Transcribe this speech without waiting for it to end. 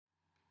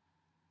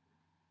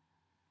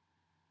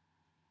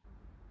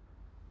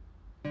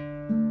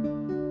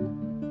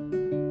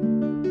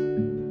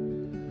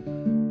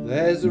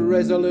There's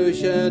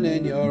resolution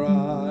in your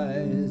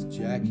eyes,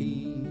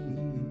 Jackie,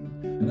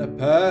 and a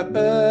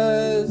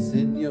purpose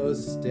in your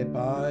step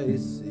I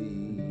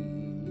see.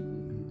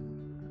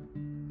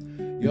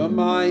 Your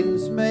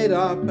mind's made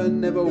up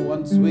and never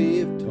once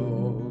we've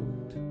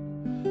talked,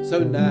 so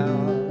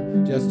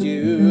now just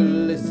you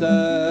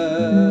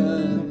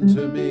listen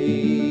to me.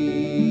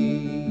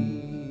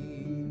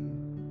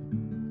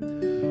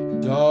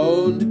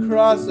 Don't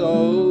cross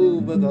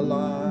over the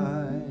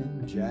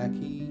line,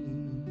 Jackie.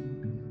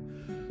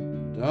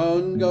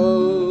 Don't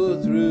go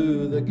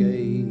through the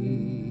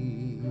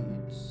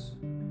gates,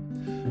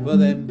 for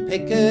them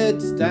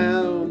pickets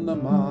down the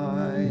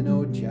mine,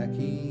 oh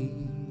Jackie,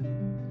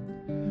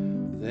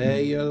 they're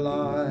your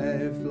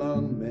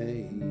lifelong mates.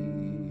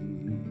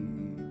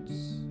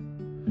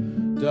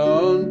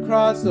 Don't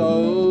cross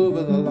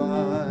over the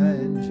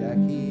line,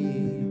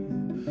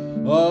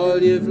 Jackie, all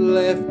you've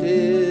left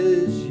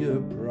is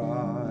your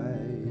pride,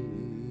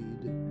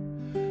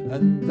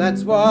 and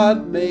that's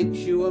what makes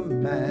you a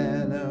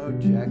man, oh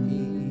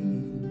Jackie,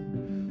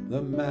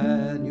 the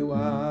man you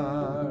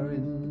are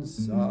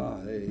inside.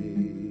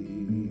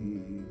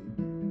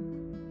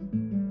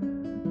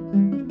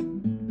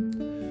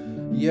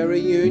 You're a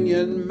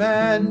union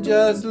man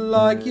just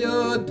like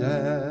your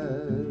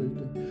dad.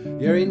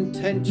 Your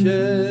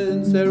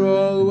intentions, they're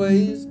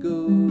always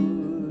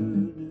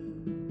good,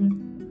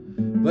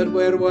 but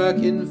we're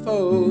working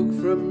folk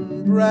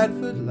from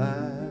Bradford,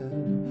 lad,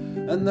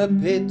 and the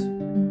pit,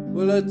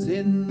 well, it's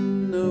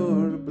in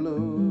our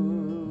blood,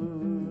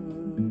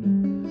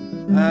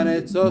 and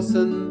it's us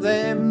and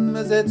them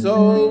as it's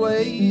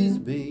always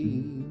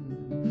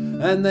been,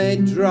 and they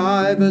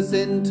drive us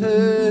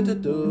into the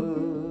dust.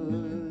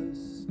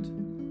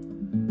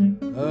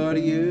 Our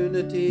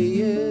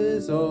unity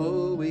is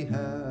all we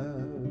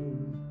have,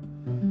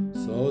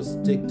 so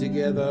stick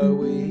together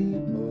we must.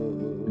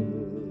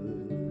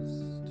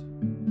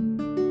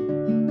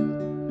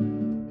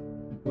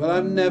 Well,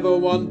 I've never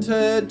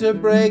wanted to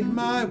break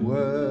my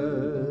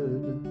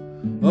word,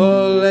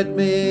 or let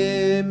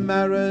me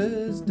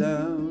marrows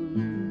down,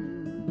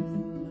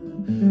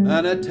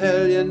 and I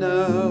tell you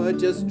now, I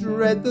just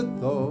dread the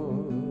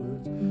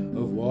thought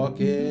of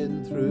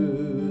walking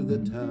through the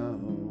town.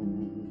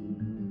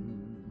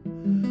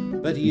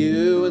 But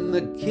you and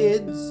the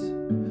kids,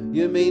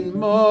 you mean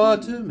more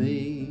to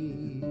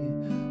me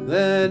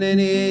than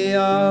any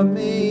of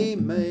me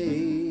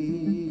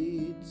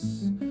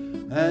mates,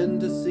 and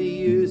to see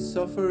you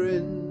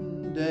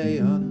suffering day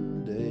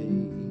on day,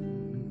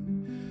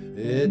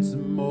 it's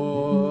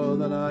more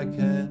than I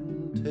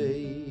can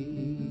take.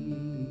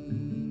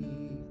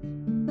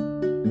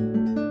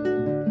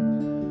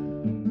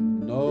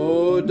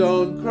 No,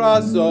 don't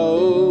cross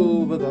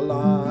over the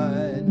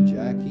line,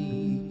 Jackie.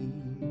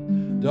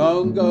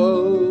 Don't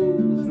go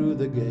through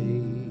the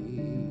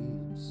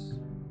gates,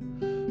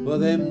 for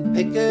them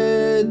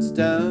pickets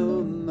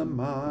down the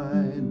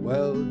mine,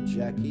 well,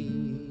 Jackie,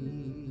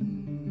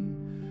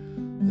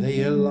 they're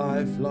your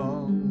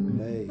lifelong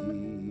mates.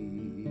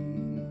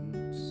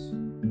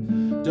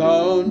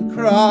 Don't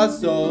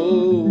cross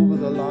over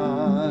the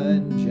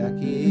line,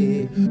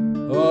 Jackie,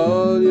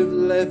 all you've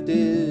left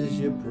is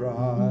your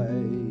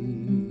pride,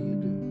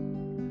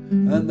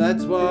 and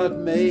that's what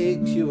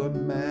makes you a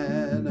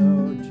man,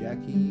 oh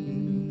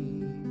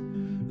Jackie,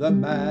 the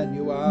man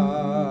you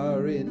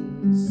are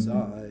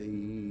inside.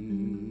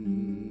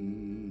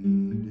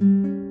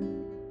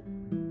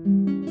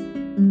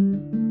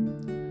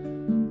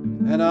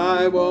 And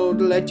I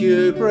won't let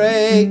you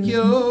break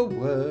your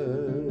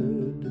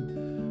word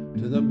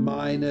to the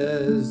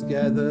miners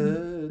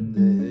gathered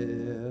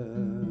there,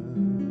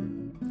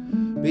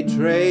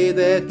 betray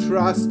their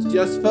trust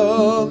just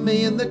for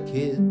me and the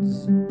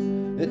kids.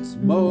 It's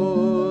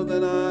more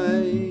than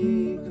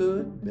I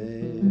could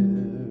bear.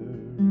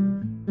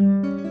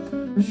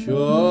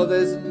 Sure,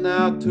 there's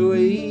naught to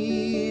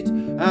eat,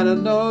 and I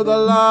know the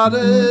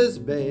larder's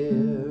bare,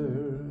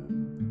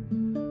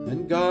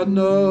 and God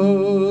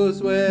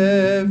knows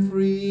we're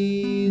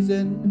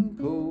freezing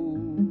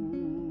cold.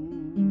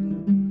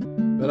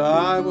 But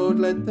I won't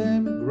let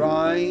them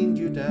grind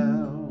you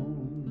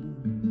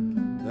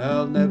down,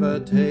 they'll never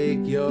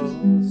take your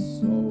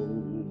soul.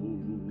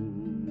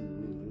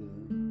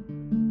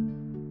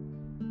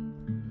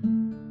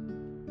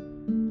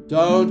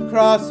 Don't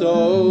cross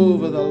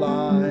over the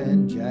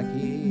line,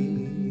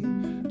 Jackie,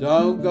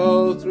 don't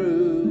go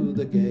through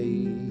the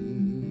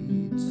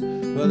gates,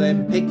 for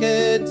them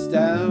pickets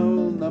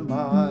down the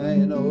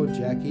mine, oh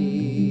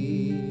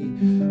Jackie,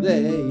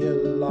 they're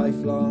your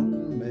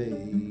lifelong mates.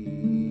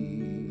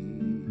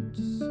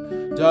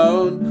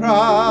 Don't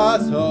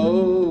cross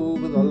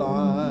over the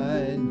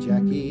line,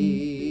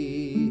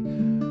 Jackie,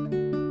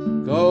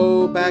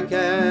 go back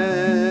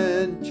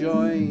and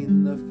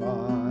join the fight.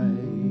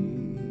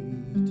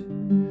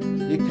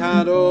 You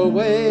can't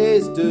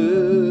always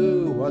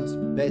do what's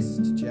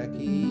best,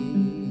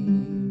 Jackie.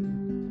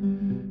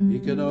 You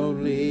can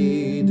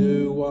only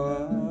do what